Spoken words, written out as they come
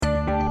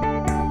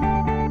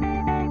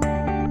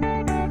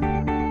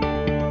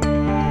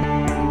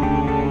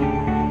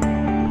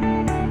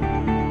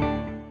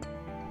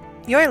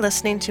You're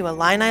listening to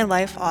Illini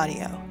Life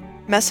Audio,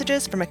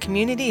 messages from a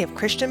community of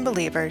Christian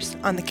believers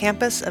on the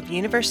campus of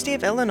University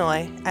of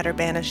Illinois at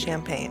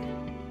Urbana-Champaign.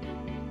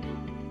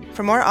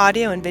 For more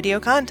audio and video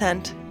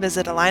content,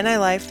 visit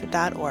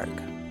IlliniLife.org.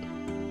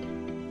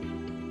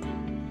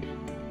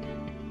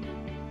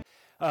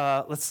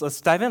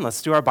 Let's dive in.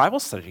 Let's do our Bible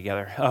study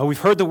together. We've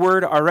heard the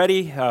word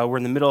already. We're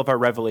in the middle of our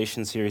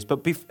Revelation series.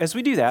 But as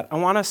we do that, I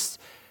want us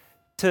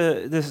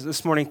to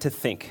this morning to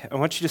think. I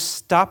want you to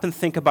stop and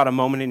think about a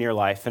moment in your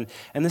life. And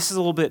this is a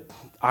little bit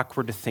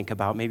awkward to think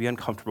about, maybe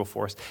uncomfortable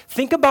for us.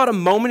 Think about a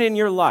moment in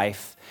your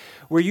life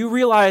where you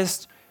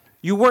realized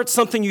you weren't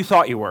something you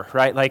thought you were,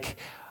 right? Like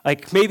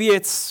maybe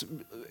it's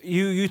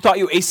you thought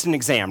you aced an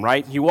exam,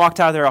 right? You walked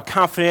out of there all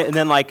confident, and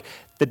then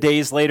the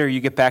days later,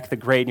 you get back the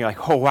grade, and you're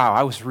like, oh, wow,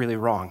 I was really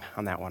wrong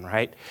on that one,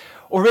 right?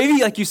 Or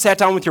maybe you sat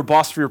down with your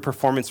boss for your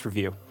performance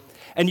review,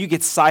 and you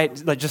get just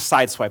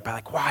sideswiped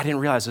by wow, I didn't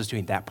realize I was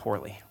doing that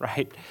poorly,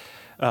 right?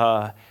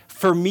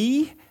 For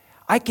me,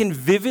 I can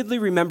vividly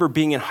remember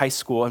being in high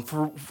school, and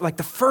for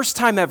the first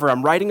time ever,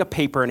 I'm writing a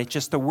paper, and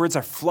the words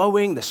are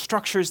flowing, the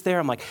structure's there.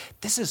 I'm like,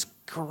 this is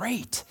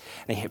great.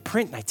 And I hit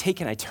print, and I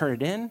take it, and I turn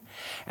it in,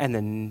 and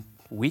then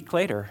a week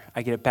later,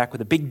 I get it back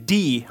with a big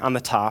D on the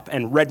top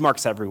and red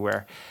marks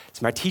everywhere. So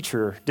my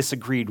teacher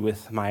disagreed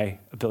with my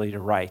ability to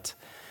write.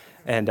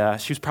 And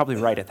she was probably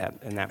right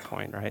in that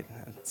point, right?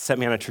 It set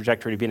me on a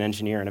trajectory to be an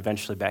engineer and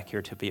eventually back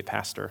here to be a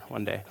pastor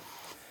one day.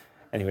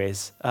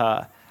 Anyways,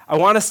 I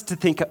want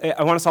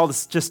us all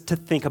just to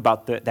think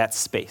about that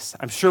space.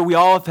 I'm sure we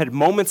all have had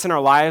moments in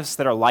our lives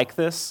that are like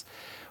this,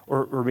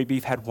 or maybe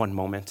you've had one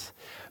moment.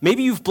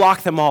 Maybe you've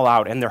blocked them all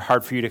out and they're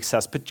hard for you to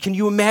access, but can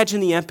you imagine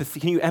the empathy?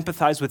 Can you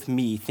empathize with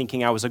me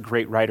thinking I was a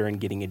great writer and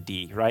getting a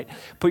D, right?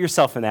 Put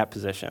yourself in that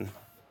position.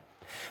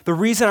 The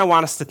reason I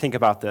want us to think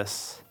about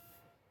this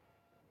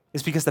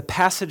is because the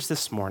passage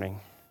this morning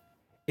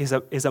is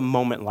a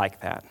moment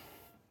like that.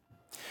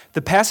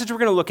 The passage we're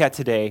going to look at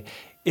today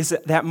is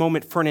that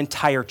moment for an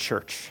entire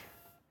church.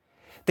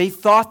 They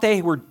thought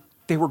they were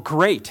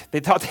great.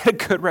 They thought they had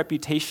a good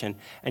reputation,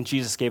 and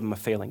Jesus gave them a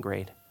failing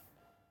grade.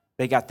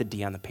 They got the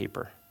D on the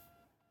paper.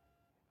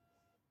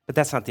 But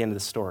that's not the end of the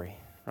story,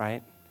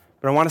 right?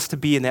 But I want us to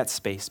be in that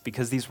space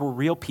because these were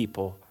real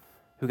people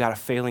who got a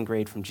failing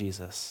grade from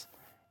Jesus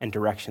and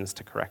directions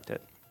to correct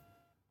it.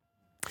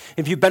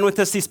 If you've been with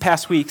us these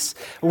past weeks,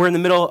 we're in the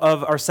middle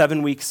of our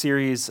 7-week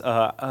series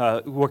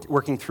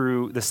working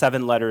through the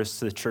 7 letters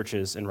to the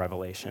churches in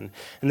Revelation.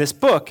 In this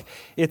book,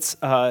 it's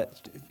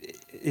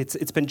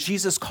been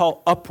Jesus'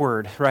 call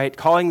upward, right?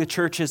 Calling the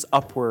churches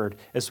upward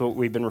is what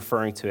we've been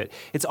referring to it.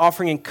 It's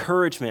offering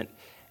encouragement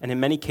and in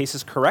many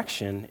cases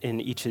correction in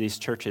each of these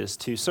churches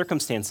to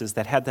circumstances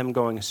that had them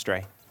going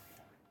astray.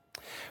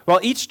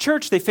 While each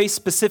church, they face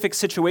specific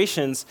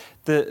situations,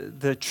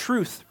 the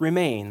truth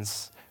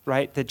remains,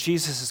 right? That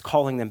Jesus is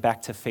calling them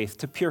back to faith,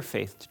 to pure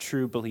faith, to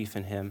true belief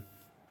in him.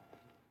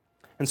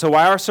 And so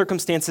while our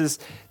circumstances,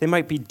 they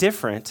might be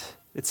different,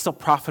 it's still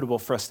profitable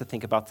for us to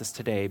think about this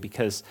today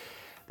because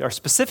our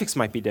specifics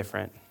might be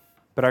different,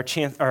 but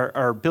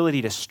our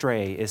ability to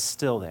stray is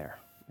still there.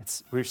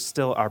 We're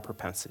still our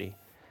propensity.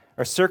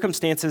 Our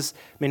circumstances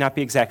may not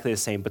be exactly the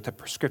same, but the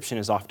prescription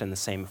is often the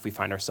same if we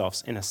find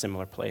ourselves in a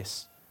similar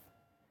place.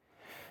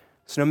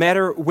 So no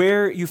matter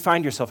where you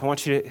find yourself, I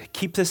want you to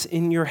keep this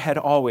in your head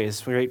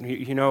always.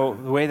 You know,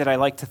 the way that I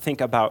like to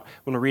think about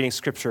when we're reading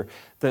Scripture,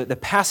 the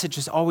passage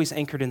is always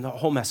anchored in the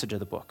whole message of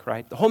the book,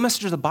 right? The whole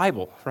message of the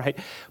Bible, right?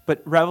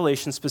 But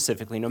Revelation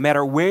specifically, no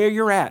matter where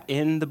you're at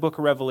in the book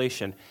of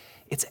Revelation,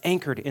 it's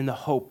anchored in the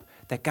hope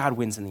that God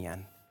wins in the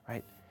end,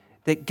 right?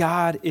 That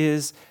God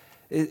is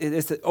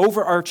the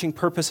overarching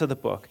purpose of the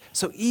book.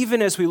 So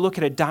even as we look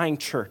at a dying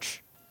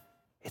church,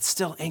 it's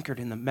still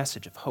anchored in the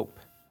message of hope.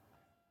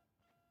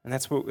 And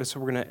that's what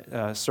we're going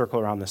to circle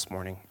around this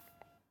morning.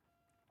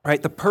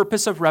 Right? The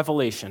purpose of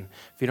Revelation,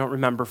 if you don't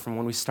remember from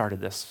when we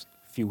started this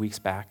a few weeks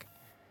back,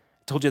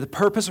 I told you the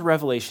purpose of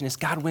Revelation is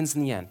God wins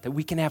in the end, that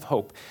we can have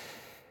hope.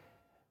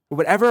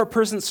 Whatever our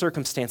present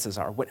circumstances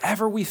are,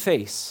 whatever we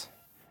face,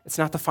 it's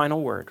not the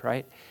final word,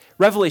 right?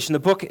 Revelation, the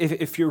book,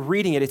 if you're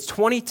reading it, it's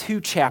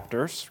 22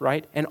 chapters,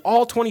 right? And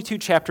all 22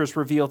 chapters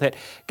reveal that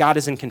God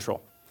is in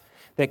control,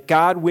 that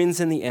God wins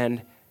in the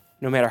end,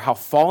 no matter how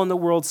fallen the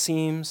world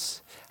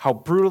seems, how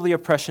brutally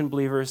oppression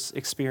believers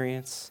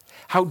experience,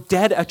 how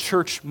dead a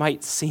church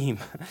might seem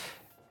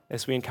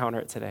as we encounter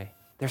it today.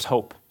 There's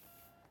hope.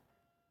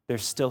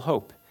 There's still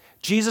hope.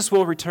 Jesus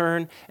will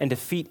return and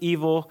defeat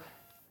evil.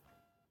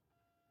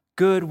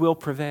 Good will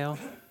prevail.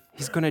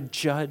 He's going to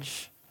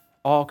judge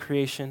all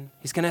creation.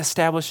 He's going to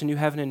establish a new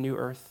heaven and new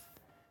earth.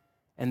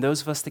 And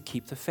those of us that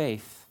keep the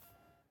faith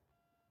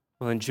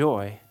will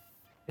enjoy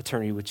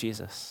eternity with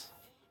Jesus.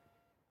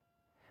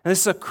 And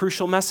this is a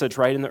crucial message,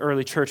 right, in the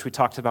early church we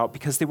talked about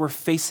because they were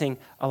facing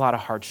a lot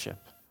of hardship.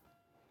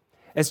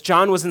 As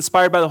John was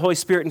inspired by the Holy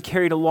Spirit and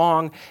carried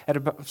along at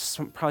about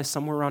probably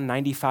somewhere around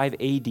 95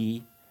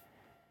 AD,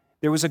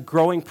 There was a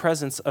growing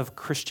presence of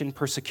Christian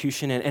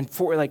persecution and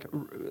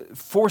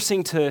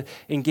forcing to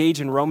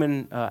engage in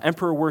Roman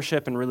emperor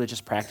worship and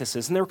religious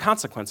practices. And there were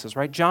consequences,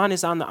 right? John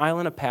is on the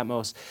island of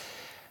Patmos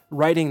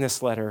writing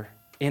this letter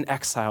in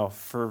exile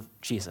for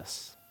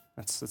Jesus.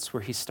 That's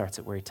where he starts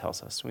it, where he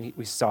tells us.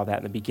 We saw that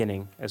in the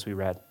beginning as we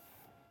read.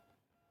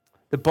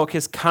 The book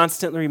is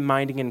constantly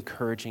reminding and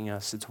encouraging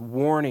us. It's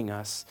warning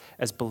us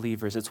as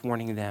believers. It's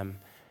warning them.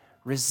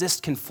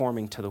 Resist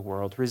conforming to the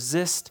world.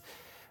 Resist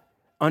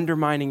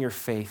undermining your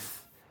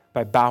faith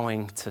by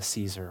bowing to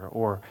Caesar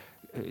or,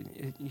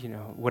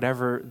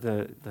 whatever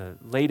the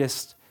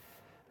latest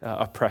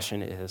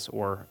oppression is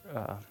or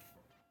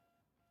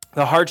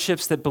the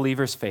hardships that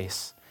believers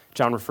face.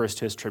 John refers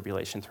to as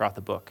tribulation throughout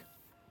the book.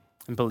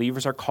 And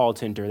believers are called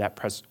to endure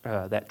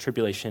that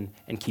tribulation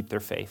and keep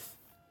their faith.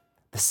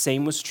 The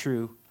same was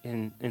true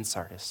in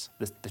Sardis,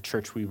 the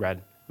church we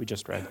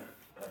just read.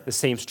 The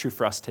same is true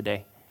for us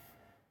today.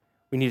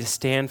 We need to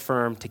stand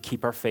firm to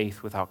keep our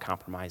faith without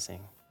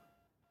compromising.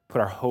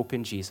 Put our hope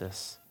in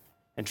Jesus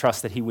and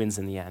trust that he wins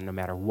in the end, no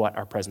matter what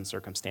our present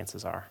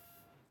circumstances are.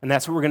 And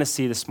that's what we're going to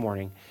see this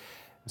morning.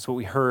 That's what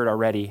we heard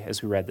already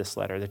as we read this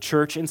letter. The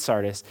church in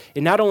Sardis,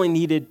 it not only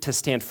needed to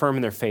stand firm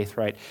in their faith,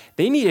 right?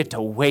 They needed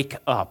to wake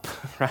up,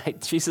 right?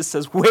 Jesus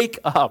says, wake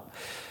up.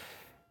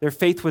 Their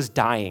faith was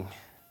dying.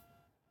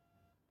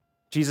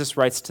 Jesus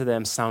writes to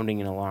them,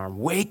 sounding an alarm.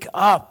 Wake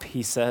up,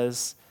 he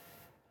says.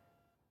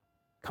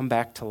 Come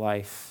back to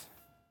life.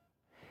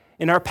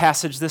 In our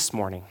passage this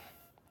morning,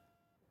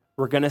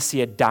 we're going to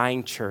see a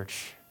dying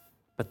church,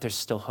 but there's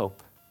still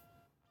hope.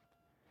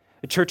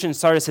 The church in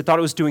Sardis, it thought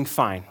it was doing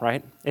fine,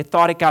 right? It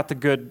thought it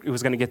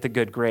was going to get the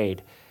good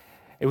grade.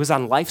 It was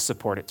on life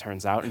support, it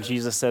turns out, and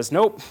Jesus says,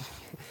 nope,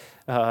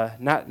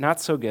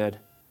 not so good.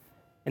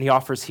 And he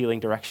offers healing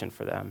direction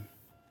for them.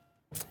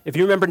 If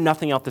you remember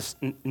nothing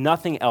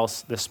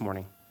else this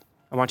morning,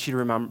 I want you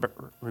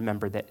to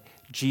remember that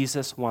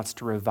Jesus wants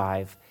to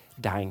revive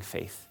dying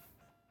faith.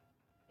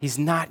 He's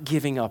not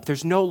giving up.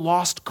 There's no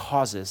lost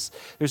causes.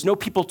 There's no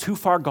people too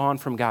far gone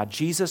from God.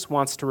 Jesus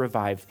wants to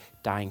revive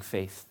dying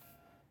faith.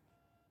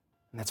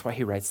 And that's why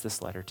he writes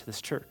this letter to this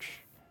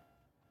church.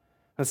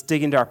 Let's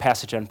dig into our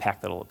passage and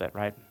unpack that a little bit,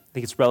 right? I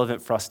think it's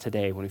relevant for us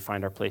today when we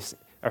find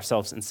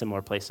ourselves in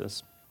similar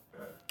places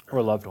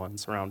or loved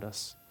ones around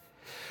us.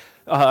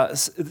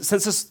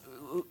 Since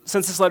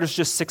this letter is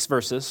just 6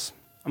 verses,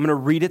 I'm going to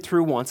read it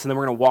through once, and then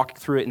we're going to walk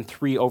through it in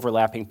 3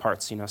 overlapping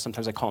parts.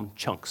 Sometimes I call them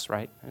chunks,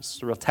 right?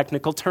 It's a real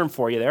technical term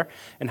for you there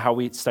and how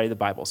we study the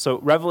Bible. So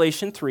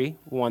Revelation 3,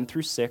 1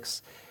 through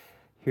 6,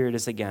 here it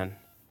is again.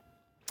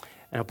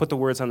 And I'll put the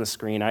words on the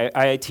screen.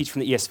 I teach from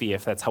the ESV,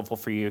 if that's helpful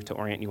for you to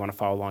orient and you want to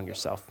follow along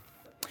yourself.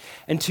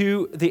 And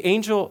to the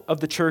angel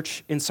of the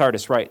church in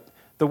Sardis write,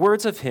 the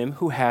words of him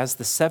who has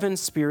the 7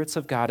 spirits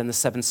of God and the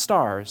 7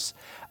 stars,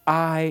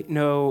 I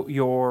know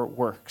your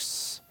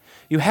works.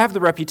 You have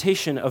the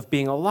reputation of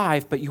being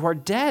alive, but you are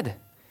dead.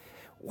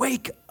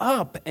 Wake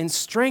up and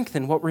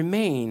strengthen what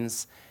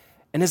remains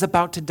and is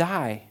about to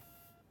die.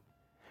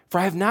 For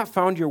I have not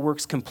found your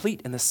works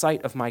complete in the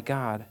sight of my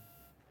God.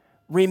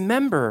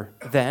 Remember,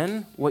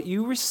 then, what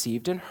you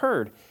received and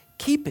heard.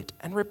 Keep it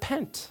and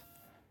repent.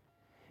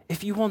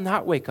 If you will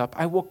not wake up,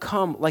 I will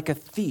come like a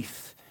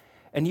thief,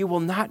 and you will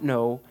not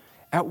know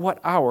at what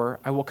hour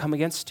I will come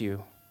against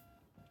you.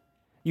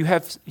 You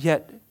have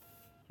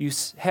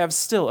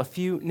still a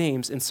few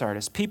names in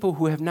Sardis, people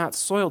who have not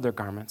soiled their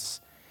garments,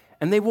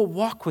 and they will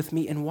walk with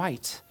me in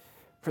white,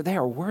 for they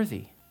are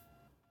worthy.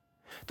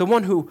 The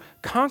one who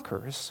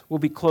conquers will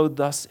be clothed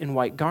thus in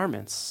white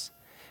garments,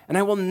 and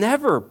I will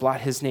never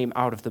blot his name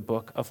out of the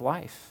book of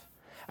life.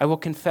 I will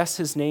confess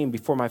his name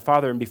before my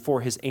Father and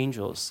before his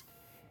angels.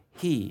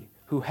 He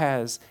who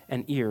has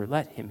an ear,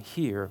 let him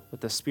hear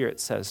what the Spirit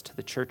says to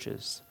the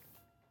churches.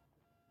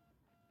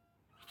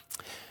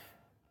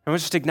 I want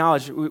to just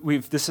acknowledge,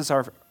 this is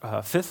our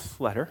 5th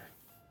letter.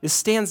 This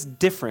stands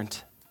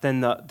different than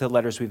the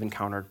letters we've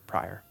encountered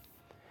prior.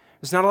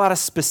 There's not a lot of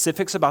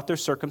specifics about their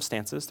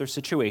circumstances, their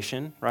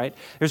situation, right?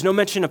 There's no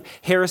mention of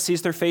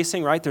heresies they're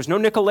facing, right? There's no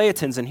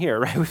Nicolaitans in here,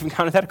 right? We've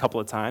encountered that a couple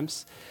of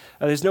times.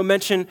 There's no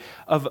mention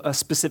of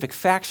specific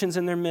factions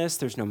in their midst.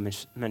 There's no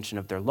mention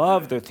of their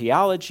love, their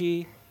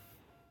theology.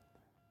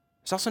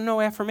 There's also no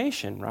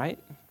affirmation, right?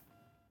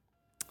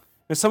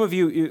 Now, some of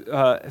you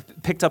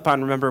picked up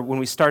on, remember when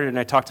we started and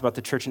I talked about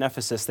the church in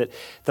Ephesus, that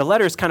the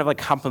letter is kind of like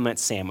a compliment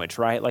sandwich,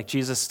 right? Like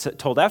Jesus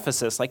told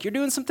Ephesus, like, you're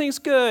doing some things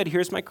good.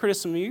 Here's my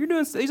criticism. You're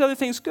doing these other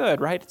things good,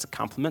 right? It's a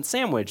compliment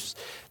sandwich.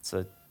 It's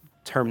a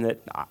term that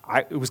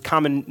it was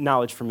common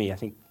knowledge for me. I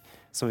think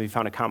some of you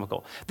found it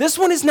comical. This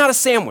one is not a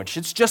sandwich.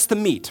 It's just the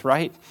meat,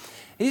 right?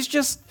 He's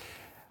just,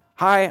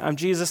 hi, I'm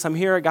Jesus. I'm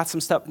here. I got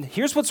some stuff.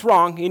 Here's what's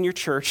wrong in your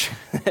church,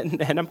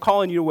 and I'm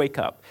calling you to wake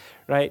up,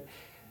 right?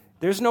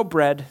 There's no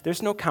bread,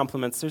 there's no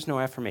compliments, there's no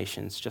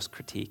affirmations, just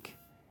critique.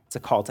 It's a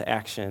call to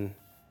action.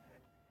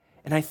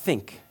 And I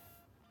think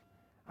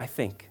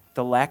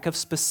the lack of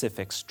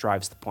specifics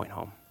drives the point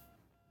home.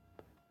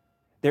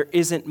 There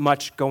isn't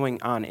much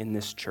going on in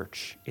this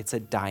church. It's a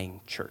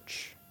dying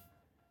church.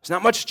 There's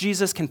not much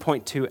Jesus can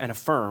point to and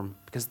affirm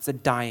because it's a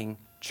dying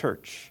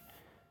church.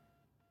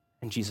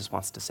 And Jesus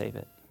wants to save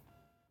it.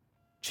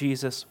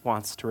 Jesus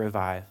wants to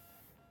revive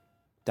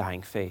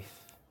dying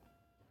faith.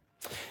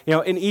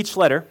 In each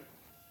letter,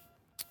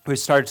 we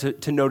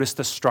started to notice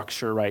the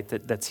structure, right,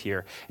 that's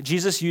here.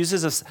 Jesus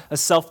uses a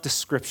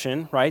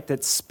self-description, right,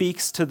 that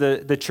speaks to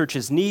the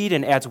church's need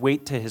and adds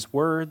weight to his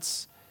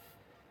words.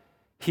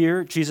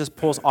 Here, Jesus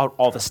pulls out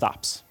all the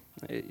stops,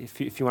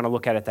 if you want to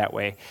look at it that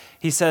way.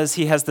 He says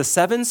he has the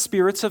 7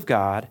 spirits of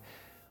God,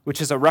 which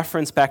is a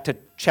reference back to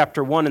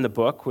chapter 1 in the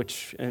book,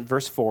 which in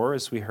verse 4,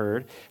 as we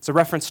heard, it's a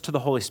reference to the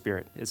Holy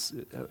Spirit, is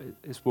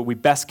what we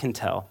best can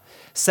tell.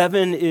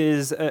 7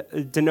 is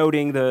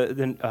denoting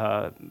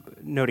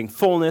noting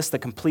fullness, the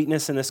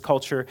completeness in this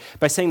culture.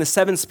 By saying the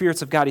 7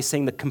 spirits of God, he's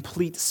saying the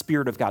complete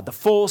Spirit of God. The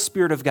full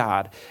Spirit of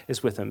God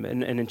is with him.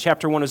 And in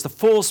chapter 1 is the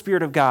full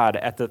Spirit of God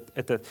at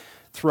the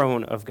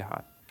throne of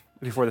God,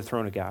 before the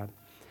throne of God.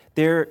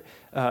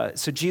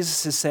 So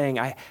Jesus is saying,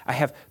 I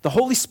have the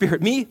Holy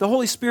Spirit, me, the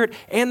Holy Spirit,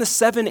 and the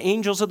 7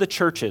 angels of the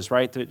churches,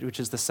 right, which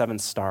is the 7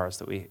 stars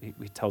that he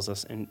tells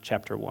us in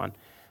chapter 1.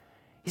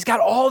 He's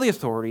got all the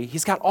authority.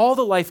 He's got all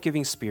the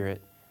life-giving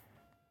Spirit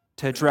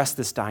to address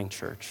this dying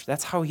church.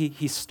 That's how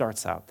he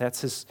starts out.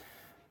 That's his,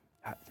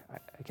 I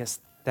guess,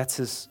 that's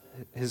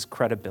his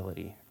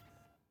credibility.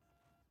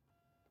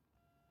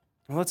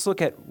 And let's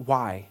look at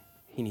why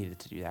he needed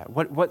to do that.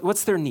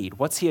 What's their need?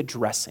 What's he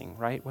addressing,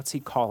 right? What's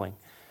he calling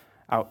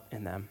out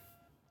in them?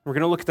 We're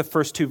going to look at the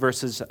first 2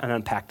 verses and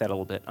unpack that a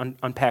little bit,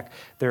 unpack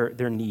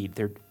their need,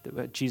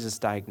 Jesus'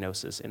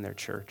 diagnosis in their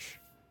church.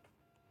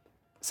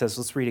 It says,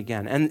 let's read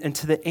again. And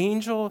to the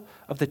angel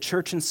of the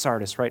church in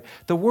Sardis, right,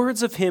 the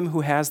words of him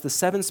who has the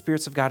 7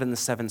 spirits of God and the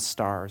 7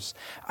 stars.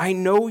 I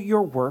know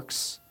your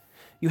works.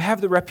 You have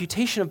the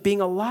reputation of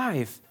being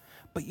alive,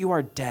 but you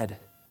are dead.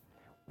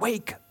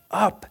 Wake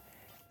up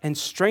and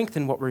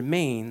strengthen what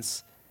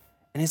remains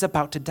and is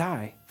about to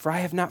die, for I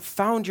have not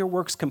found your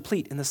works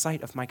complete in the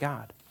sight of my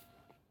God.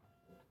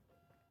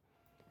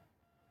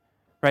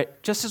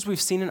 Right, just as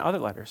we've seen in other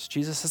letters,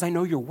 Jesus says, I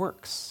know your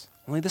works.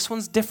 Only this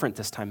one's different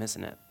this time,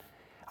 isn't it?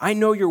 I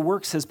know your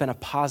works has been a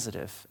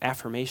positive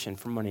affirmation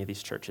for many of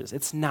these churches.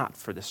 It's not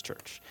for this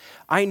church.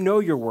 I know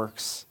your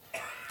works.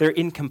 They're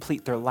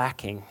incomplete. They're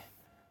lacking.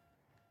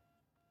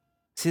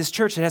 See, this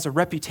church, it has a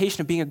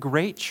reputation of being a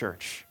great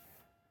church.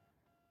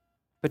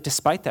 But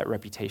despite that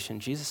reputation,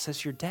 Jesus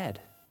says you're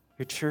dead.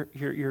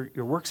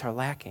 Your works are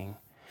lacking,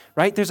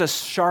 right? There's a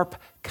sharp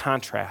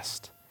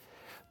contrast.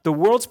 The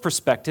world's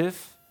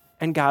perspective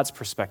and God's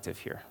perspective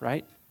here,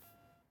 right?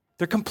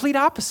 They're complete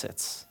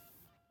opposites,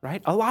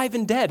 right? Alive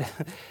and dead,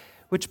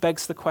 which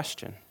begs the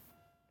question,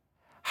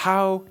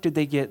 how did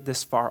they get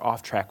this far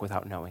off track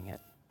without knowing it?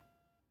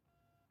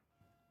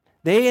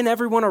 They and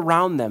everyone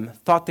around them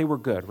thought they were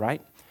good,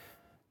 right?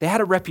 They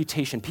had a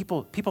reputation.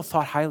 People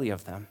thought highly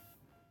of them.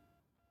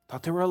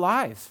 Thought they were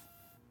alive.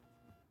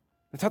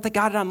 They thought they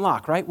got it on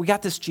lock, right? We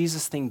got this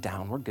Jesus thing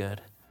down. We're good.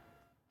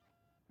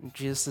 And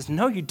Jesus says,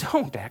 no, you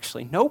don't,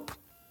 actually. Nope.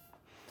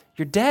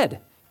 You're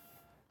dead.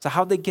 So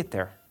how'd they get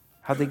there?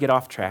 How'd they get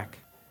off track?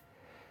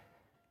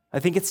 I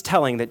think it's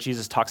telling that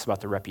Jesus talks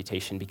about the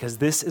reputation because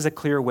this is a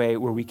clear way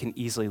where we can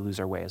easily lose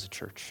our way as a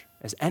church,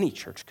 as any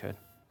church could.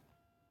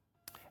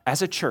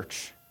 As a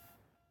church,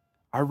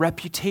 our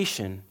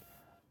reputation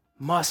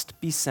must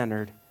be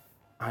centered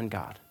on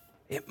God.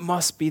 It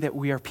must be that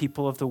we are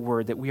people of the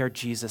word, that we are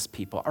Jesus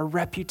people. Our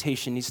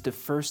reputation needs to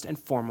first and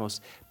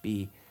foremost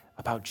be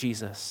about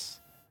Jesus.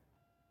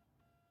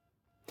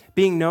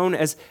 Being known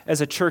as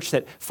a church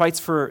that fights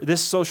for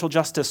this social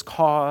justice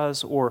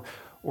cause or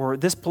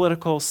this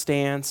political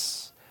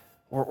stance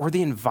or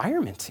the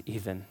environment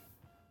even,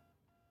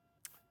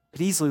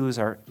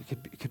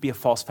 it could be a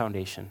false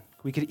foundation.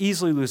 We could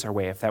easily lose our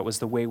way if that was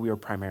the way we were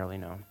primarily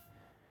known.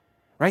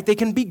 Right? They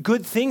can be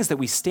good things that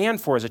we stand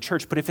for as a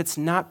church, but if it's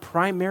not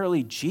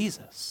primarily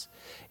Jesus,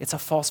 it's a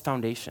false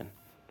foundation.